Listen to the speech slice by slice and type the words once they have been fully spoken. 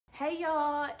Hey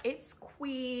y'all, it's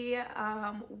Kui.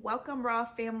 Welcome Raw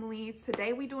family.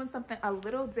 Today we doing something a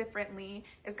little differently.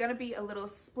 It's gonna be a little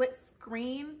split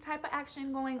screen type of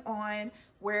action going on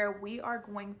where we are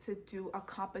going to do a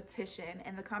competition,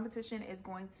 and the competition is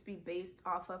going to be based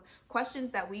off of questions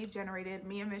that we've generated.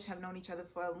 Me and Mich have known each other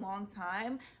for a long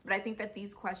time, but I think that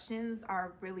these questions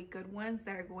are really good ones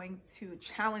that are going to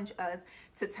challenge us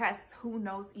to test who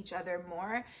knows each other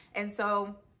more. And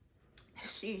so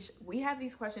sheesh, we have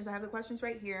these questions. I have the questions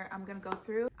right here. I'm gonna go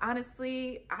through.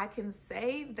 Honestly, I can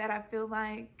say that I feel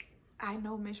like I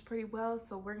know Mich pretty well,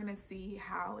 so we're gonna see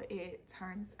how it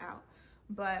turns out.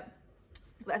 But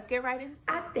let's get right into it.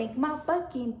 I think my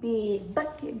bucket big,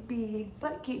 bucket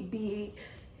big.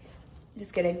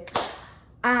 Just kidding.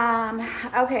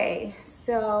 Okay,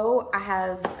 so I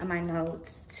have my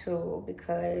notes too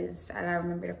because I gotta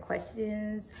remember the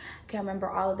questions. I can't remember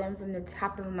all of them from the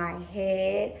top of my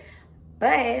head.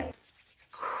 But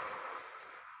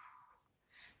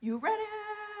you ready?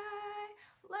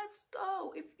 Let's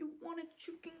go. If you want it,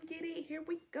 you can get it. Here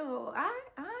we go.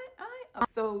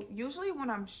 So usually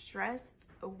when I'm stressed,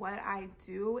 what I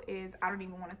do is I don't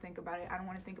even want to think about it. I don't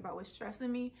want to think about what's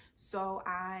stressing me. So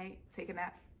I take a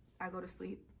nap. I go to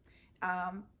sleep.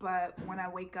 But when I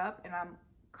wake up and I'm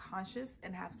conscious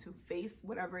and have to face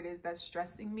whatever it is that's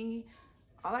stressing me,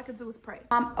 all I can do is pray.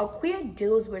 Aquia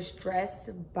deals with stress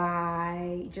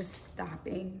by just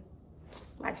stopping.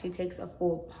 Like she takes a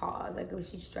full pause. Like when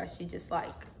she's stressed, she just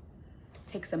like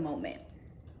takes a moment.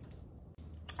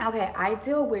 Okay, I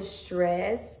deal with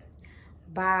stress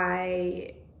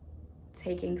by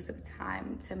taking some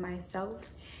time to myself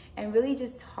and really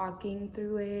just talking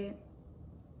through it.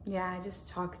 Yeah, I just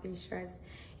talk through stress.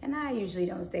 And I usually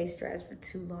don't stay stressed for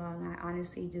too long. I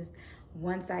honestly just,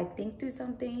 once I think through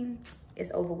something, it's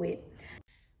over with.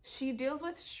 She deals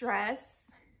with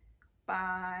stress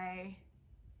by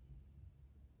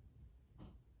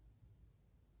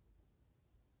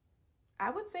I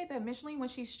would say that Micheline, when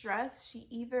she's stressed, she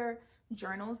either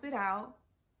journals it out.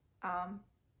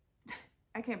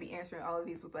 I can't be answering all of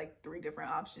these with like 3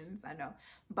 different options, I know,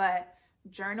 but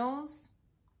journals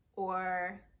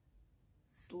or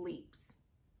sleeps.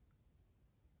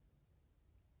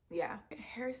 Yeah.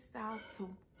 Hairstyle to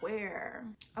wear.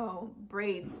 Oh,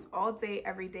 braids all day,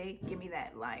 every day. Give me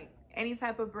that. Like any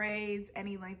type of braids,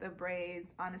 any length of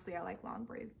braids. Honestly, I like long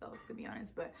braids though, to be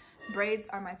honest, but braids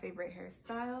are my favorite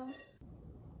hairstyle.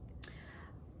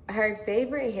 Her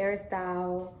favorite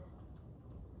hairstyle,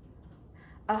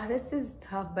 oh, this is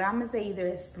tough, but I'm gonna say either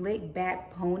a slick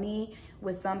back pony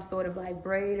with some sort of like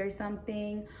braid or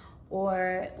something,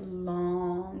 or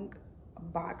long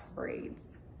box braids.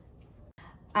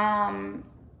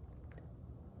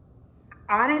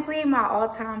 Honestly, my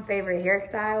all-time favorite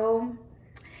hairstyle,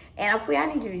 and I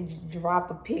need you to drop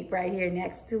a pic right here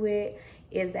next to it,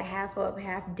 is the half up,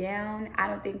 half down. I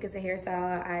don't think it's a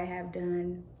hairstyle I have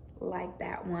done like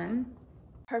that one.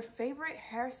 Her favorite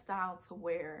hairstyle to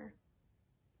wear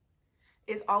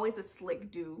is always a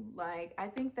slick do. Like, I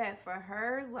think that for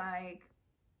her, like,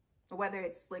 whether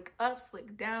it's slick up,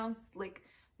 slick down, slick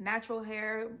natural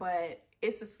hair, but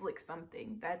it's a slick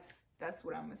something. That's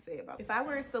what I'm gonna say about it. If I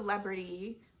were a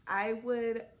celebrity, I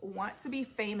would want to be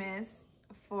famous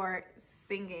for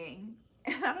singing.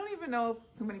 And I don't even know if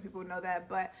too many people know that,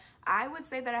 but I would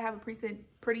say that I have a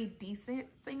pretty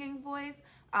decent singing voice.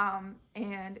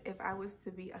 And if I was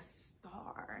to be a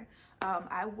star,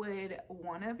 I would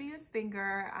want to be a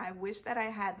singer. I wish that I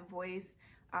had the voice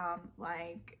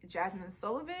like Jasmine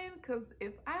Sullivan, because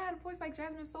if I had a voice like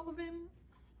Jasmine Sullivan,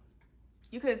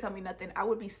 you couldn't tell me nothing. I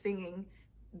would be singing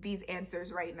these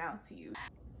answers right now to you.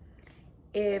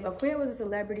 If Aquia was a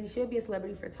celebrity, she would be a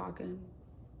celebrity for talking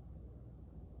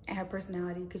and her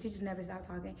personality, because she just never stopped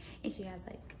talking, and she has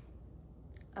like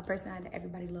a personality that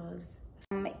everybody loves.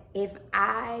 If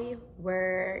I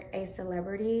were a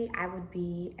celebrity, I would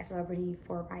be a celebrity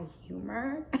for my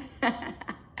humor.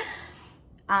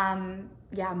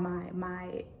 Yeah,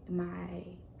 my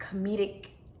comedic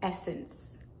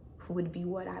essence would be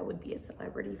what I would be a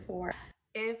celebrity for.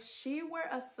 If she were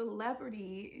a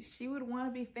celebrity, she would want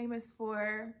to be famous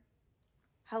for,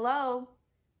 hello,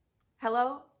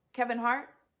 Kevin Hart,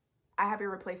 I have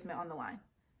your replacement on the line.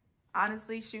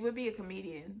 Honestly, she would be a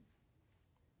comedian.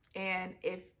 And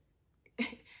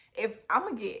if I'm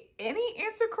gonna get any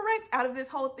answer correct out of this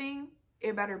whole thing,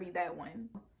 it better be that one.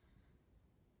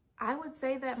 I would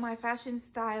say that my fashion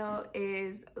style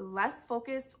is less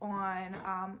focused on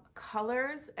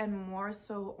colors and more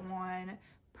so on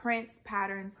prints,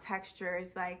 patterns,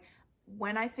 textures. Like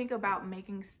when I think about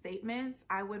making statements,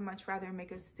 I would much rather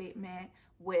make a statement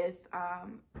with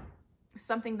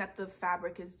something that the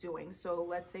fabric is doing. So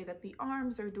let's say that the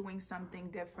arms are doing something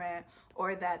different,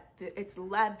 or that it's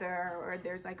leather, or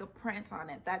there's like a print on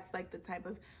it. That's like the type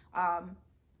of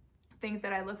things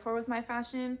that I look for with my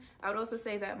fashion. I would also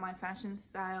say that my fashion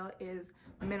style is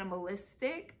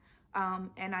minimalistic,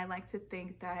 and I like to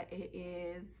think that it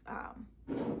is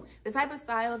the type of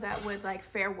style that would like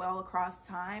fare well across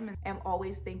time, and I'm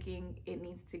always thinking it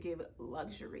needs to give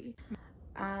luxury.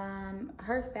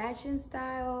 Her fashion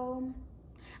style,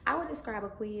 I would describe a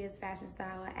Kui's fashion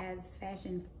style as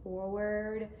fashion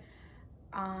forward.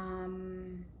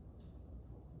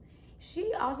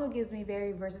 She also gives me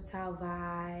very versatile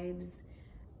vibes.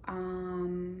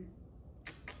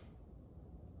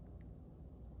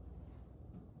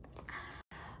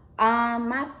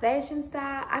 My fashion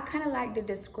style, I kind of like to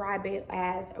describe it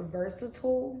as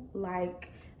versatile,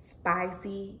 like spicy.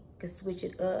 You can switch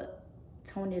it up,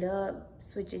 tone it up,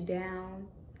 switch it down.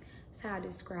 That's how I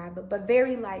describe it. But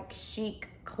very like chic,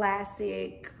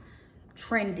 classic,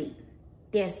 trendy.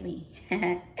 That's me.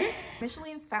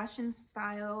 Micheline's fashion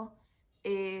style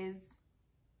is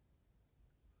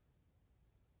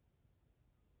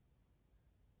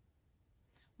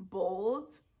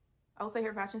bold. I would say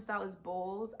her fashion style is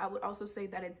bold. I would also say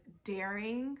that it's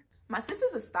daring. My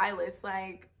sister's a stylist.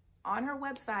 Like, on her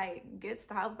website, get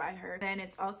styled by her. Then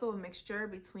it's also a mixture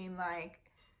between like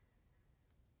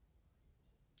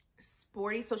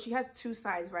sporty. So she has two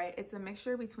sides, right? It's a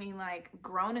mixture between like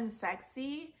grown and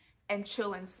sexy and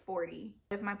chill and sporty.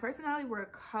 If my personality were a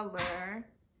color,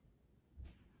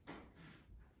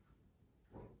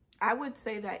 I would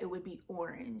say that it would be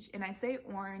orange. And I say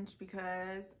orange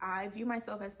because I view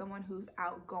myself as someone who's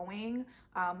outgoing,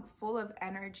 full of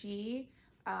energy,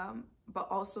 but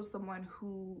also someone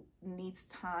who needs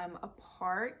time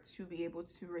apart to be able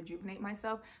to rejuvenate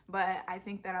myself. But I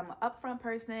think that I'm an upfront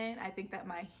person. I think that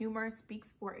my humor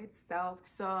speaks for itself.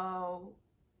 So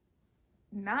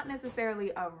not necessarily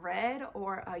a red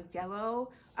or a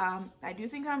yellow. I do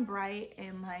think I'm bright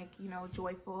and like, you know,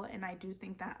 joyful, and I do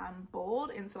think that I'm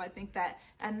bold. And so I think that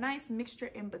a nice mixture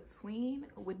in between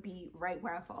would be right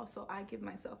where I fall. So I give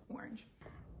myself orange.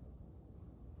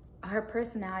 Her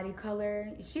personality color,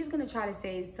 she's gonna try to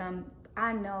say some,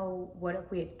 I know what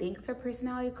Aquia thinks her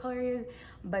personality color is,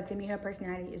 but to me her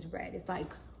personality is red. It's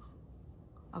like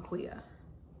Aquia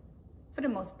for the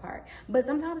most part, but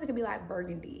sometimes it could be like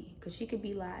burgundy, because she could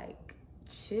be like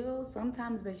chill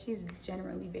sometimes, but she's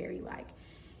generally very like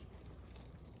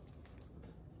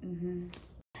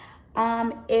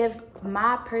if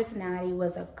my personality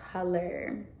was a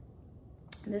color,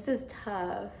 this is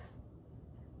tough.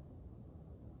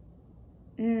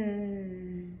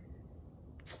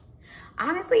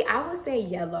 Honestly, I would say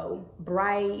yellow.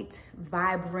 Bright,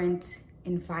 vibrant,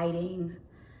 inviting.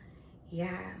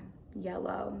 Yeah,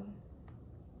 yellow.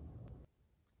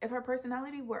 If her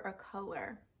personality were a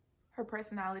color, her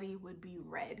personality would be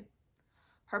red.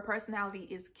 Her personality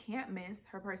is can't miss.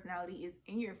 Her personality is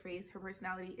in your face. Her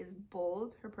personality is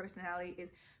bold. Her personality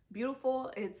is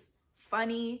beautiful. It's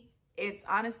funny. It's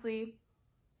honestly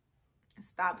a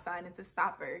stop sign. It's a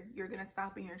stopper. You're gonna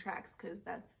stop in your tracks because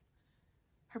that's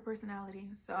her personality.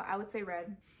 So I would say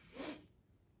red.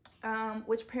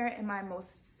 Which parent am I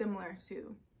most similar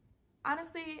to?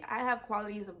 Honestly, I have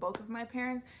qualities of both of my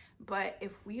parents, but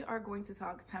if we are going to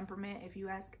talk temperament, if you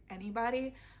ask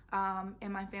anybody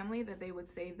in my family, that they would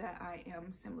say that I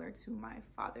am similar to my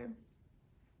father.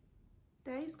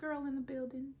 Daddy's girl in the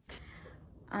building.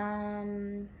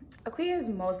 Aquia is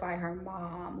most like her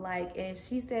mom. Like, if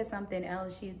she says something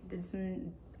else, she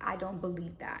doesn't, I don't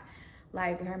believe that.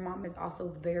 Like, her mom is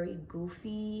also very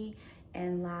goofy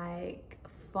and like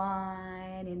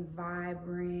fun and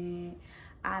vibrant.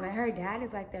 And her dad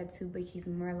is like that too, but he's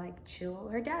more like chill.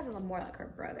 Her dad's a little more like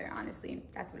her brother, honestly.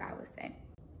 That's what I would say.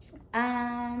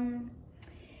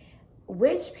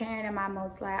 Which parent am I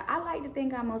most like? I like to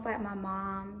think I'm most like my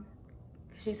mom.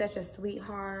 She's such a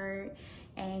sweetheart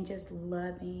and just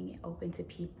loving and open to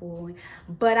people.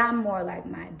 But I'm more like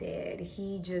my dad.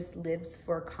 He just lives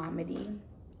for comedy,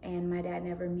 and my dad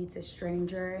never meets a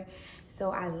stranger.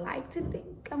 So I like to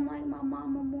think I'm like my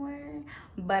mama more,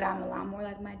 but I'm a lot more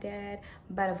like my dad.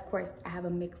 But of course, I have a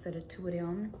mix of the two of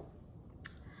them.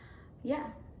 Yeah.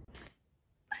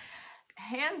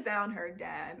 Hands down, her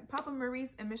dad. Papa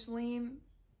Maurice and Micheline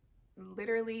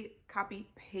literally copy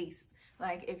paste.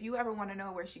 Like, if you ever want to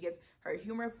know where she gets her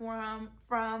humor from,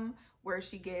 where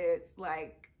she gets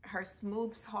like her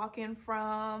smooth talking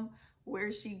from,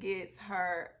 where she gets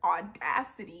her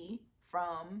audacity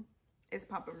from, is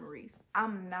Papa Maurice.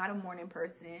 I'm not a morning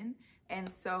person, and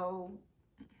so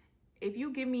if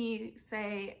you give me,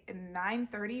 say,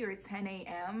 9:30 or 10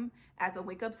 a.m. as a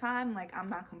wake up time, like, I'm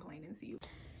not complaining to you.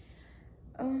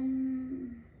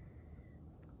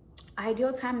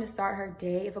 Ideal time to start her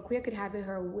day. If a queer could have it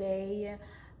her way,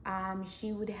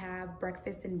 she would have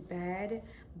breakfast in bed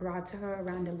brought to her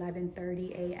around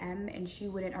 11:30 a.m. and she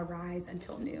wouldn't arise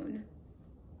until noon.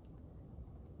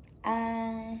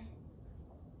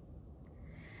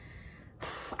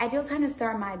 Ideal time to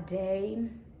start my day.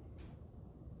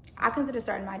 I consider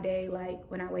starting my day like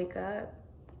when I wake up.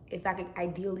 If I could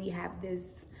ideally have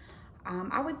this,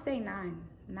 I would say 9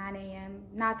 a.m.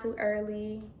 Not too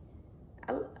early,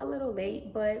 a little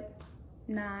late, but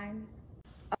 9.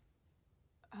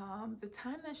 The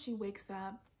time that she wakes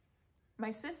up, my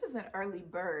sis is an early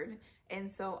bird. And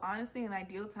so honestly, an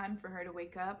ideal time for her to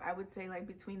wake up, I would say like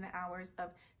between the hours of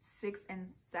 6 and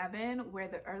 7, where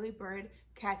the early bird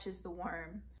catches the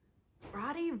worm.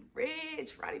 Roddy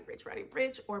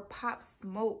Ricch, or Pop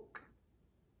Smoke.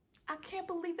 I can't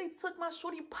believe they took my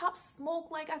shorty Pop Smoke.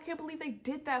 Like, I can't believe they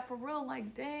did that for real.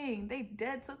 Like, dang, they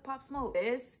dead took Pop Smoke.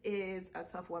 This is a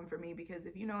tough one for me because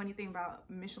if you know anything about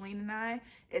Micheline and I,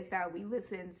 is that we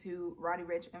listen to Roddy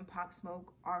Ricch and Pop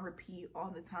Smoke on repeat all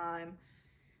the time.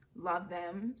 Love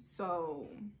them. So,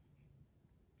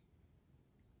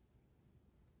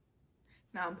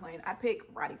 no, I'm playing. I pick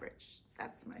Roddy Ricch.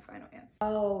 That's my final answer.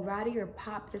 Oh, Roddy or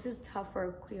Pop. This is tough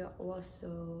for Clea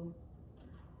also.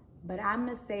 But I'm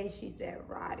gonna say she said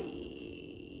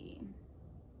Roddy.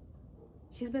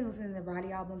 She's been listening to the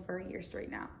Roddy album for a year straight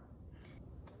now.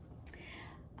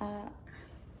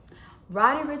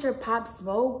 Roddy Ricch or Pop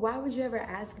Smoke? Why would you ever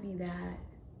ask me that?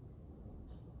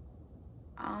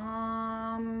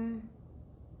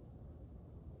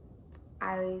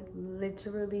 I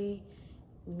literally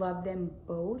love them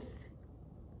both.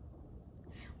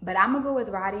 But I'm gonna go with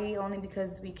Roddy only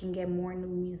because we can get more new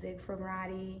music from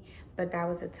Roddy, but that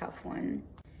was a tough one.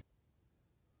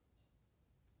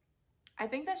 I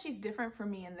think that she's different from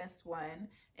me in this one,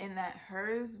 in that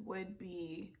hers would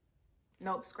be,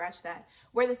 nope, scratch that.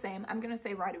 We're the same. I'm gonna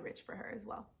say Roddy Ricch for her as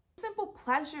well. Simple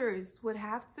pleasures would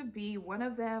have to be one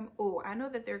of them. Oh, I know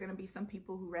that there are gonna be some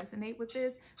people who resonate with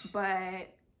this,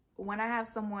 but when I have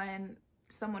someone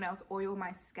else oil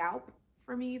my scalp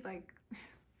for me, like,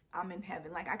 I'm in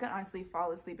heaven. Like, I could honestly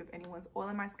fall asleep if anyone's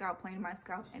oiling my scalp, playing my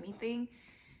scalp, anything.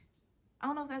 I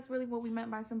don't know if that's really what we meant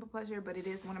by simple pleasure, but it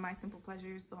is one of my simple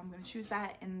pleasures, so I'm gonna choose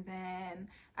that. And then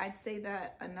I'd say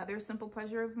that another simple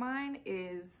pleasure of mine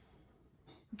is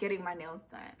getting my nails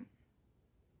done,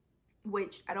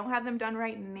 which I don't have them done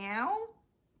right now,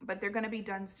 but they're gonna be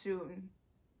done soon.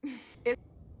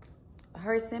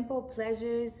 Her simple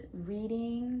pleasures,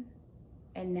 reading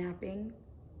and napping.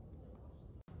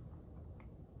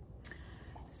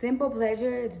 Simple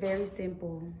pleasure, it's very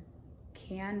simple.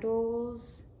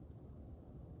 Candles.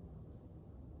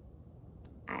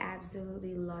 I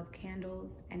absolutely love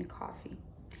candles and coffee.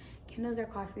 Candles or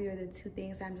coffee are the two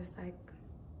things I'm just like,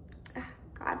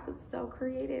 God was so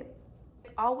creative.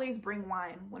 Always bring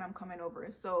wine when I'm coming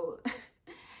over. So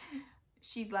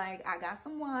she's like, I got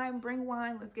some wine, bring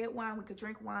wine, let's get wine, we could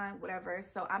drink wine, whatever.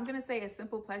 So I'm gonna say a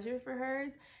simple pleasure for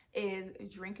hers is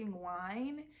drinking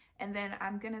wine. And then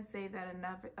I'm gonna say that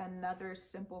another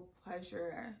simple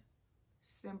pleasure.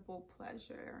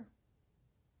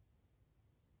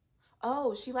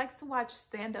 Oh, she likes to watch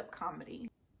stand-up comedy.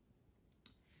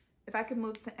 If I could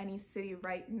move to any city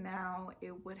right now,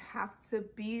 it would have to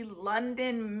be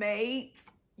London, mate.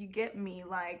 You get me?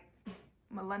 Like,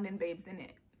 my London babe's in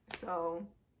it. So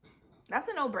that's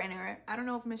a no-brainer. I don't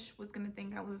know if Mish was gonna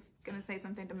think I was gonna say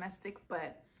something domestic,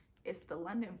 but it's the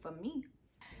London for me.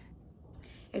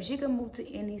 If she could move to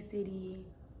any city,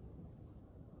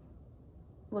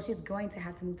 well, she's going to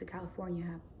have to move to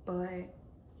California, but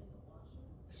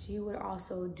she would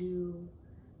also do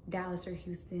Dallas or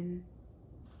Houston.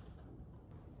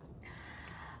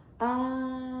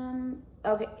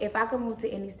 Okay, if I could move to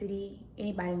any city,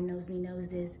 anybody who knows me knows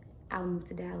this, I would move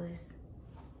to Dallas.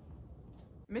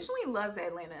 Micheline loves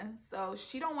Atlanta, so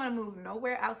she don't want to move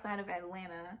nowhere outside of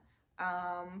Atlanta.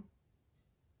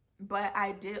 But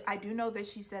I do know that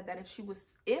she said that if she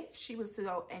was to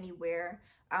go anywhere,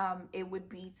 it would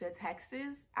be to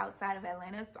Texas outside of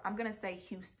Atlanta. So I'm gonna say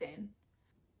Houston.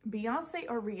 Beyonce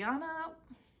or Rihanna?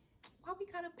 Why we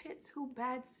gotta pit two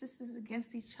bad sisters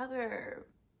against each other?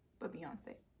 But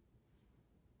Beyonce,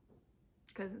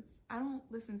 because I don't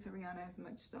listen to Rihanna as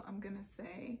much, so I'm gonna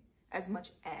say as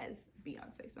much as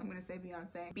Beyonce. So I'm gonna say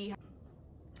Beyonce.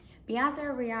 Beyonce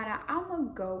or Rihanna? I'm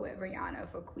gonna go with Rihanna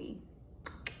for Kui.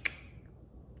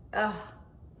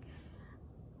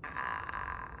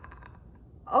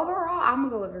 Overall, I'm gonna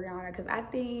go with Rihanna because I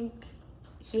think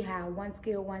She had one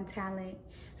skill, one talent,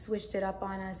 switched it up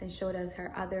on us and showed us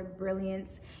her other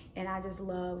brilliance. And I just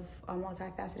love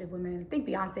multifaceted women. I think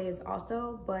Beyonce is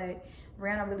also, but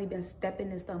Rihanna really been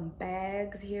stepping in some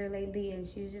bags here lately, and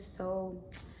she's just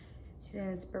she's an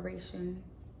inspiration.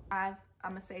 I'm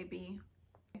gonna say B.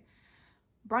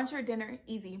 Brunch or dinner?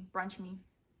 Easy. Brunch me.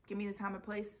 Give me the time and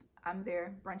place. I'm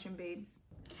there. Brunching babes.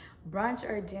 Brunch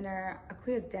or dinner?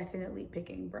 Kui is definitely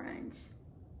picking brunch.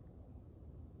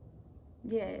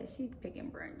 Yeah, she's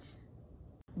picking brunch.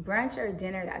 Brunch or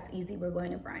dinner? That's easy. We're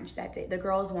going to brunch. That's it. The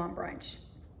girls want brunch.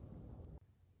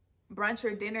 Brunch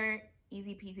or dinner?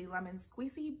 Easy peasy lemon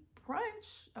squeezy.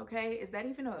 Brunch. Okay, is that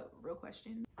even a real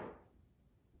question?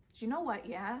 You know what?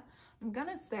 Yeah, I'm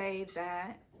gonna say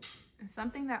that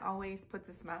something that always puts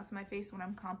a smile to my face when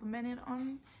I'm complimented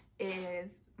on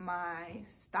is my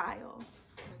style.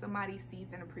 If somebody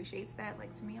sees and appreciates that,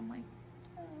 like, to me, I'm like,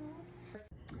 oh.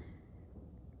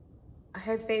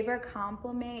 Her favorite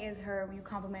compliment is when you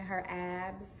compliment her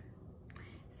abs.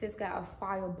 Sis got a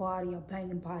fire body, a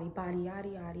banging body, yaddy,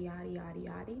 yaddy, yaddy, yaddy,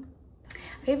 yaddy.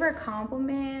 Favorite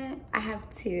compliment? I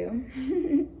have two.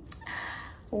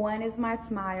 One is my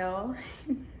smile.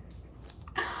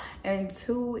 And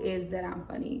two is that I'm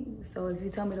funny. So if you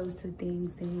tell me those two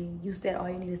things, then you said all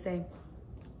you need to say.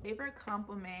 Favorite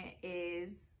compliment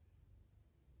is,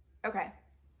 okay,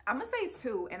 I'm gonna say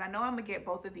two, and I know I'm gonna get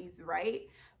both of these right,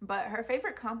 but her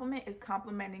favorite compliment is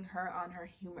complimenting her on her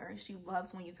humor. She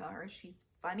loves when you tell her she's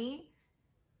funny,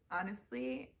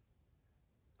 honestly.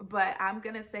 But I'm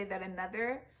gonna say that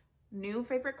another new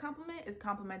favorite compliment is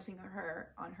complimenting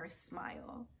her on her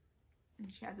smile.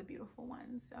 And she has a beautiful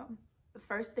one. So the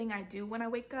first thing I do when I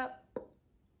wake up,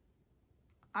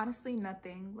 honestly,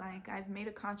 nothing. Like, I've made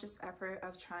a conscious effort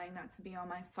of trying not to be on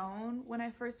my phone when I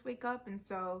first wake up. And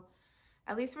so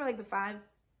at least for like the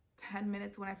 5-10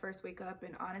 minutes when I first wake up,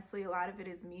 and honestly, a lot of it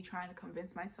is me trying to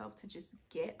convince myself to just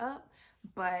get up,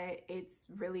 but it's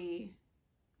really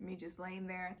me just laying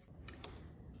there.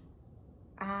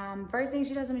 First thing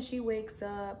she does when she wakes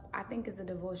up, I think, is a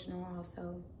devotional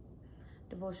also.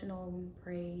 Devotional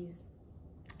praise.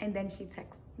 And then she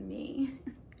texts me.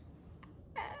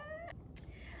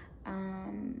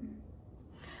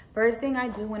 First thing I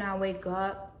do when I wake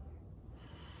up,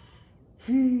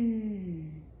 I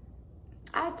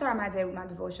start my day with my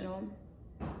devotional.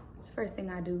 It's the first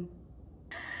thing I do.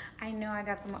 I know I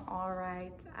got them all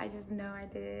right. I just know I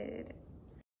did.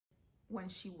 When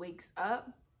she wakes up,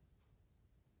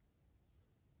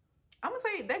 I'm gonna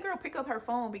say that girl pick up her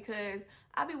phone, because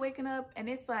I be waking up and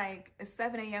it's like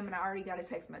 7 a.m. and I already got a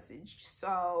text message.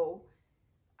 So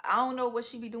I don't know what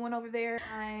she be doing over there.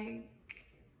 Like,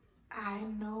 I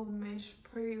know Mich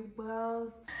pretty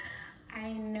well.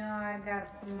 I know I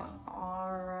got them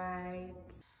all right.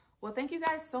 Well, thank you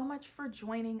guys so much for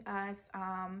joining us.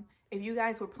 If you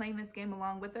guys were playing this game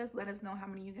along with us, let us know how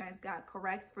many you guys got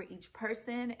correct for each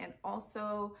person. And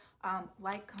also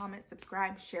like, comment,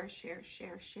 subscribe, share,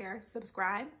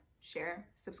 subscribe,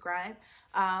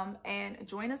 and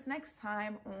join us next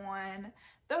time on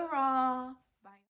The Raw.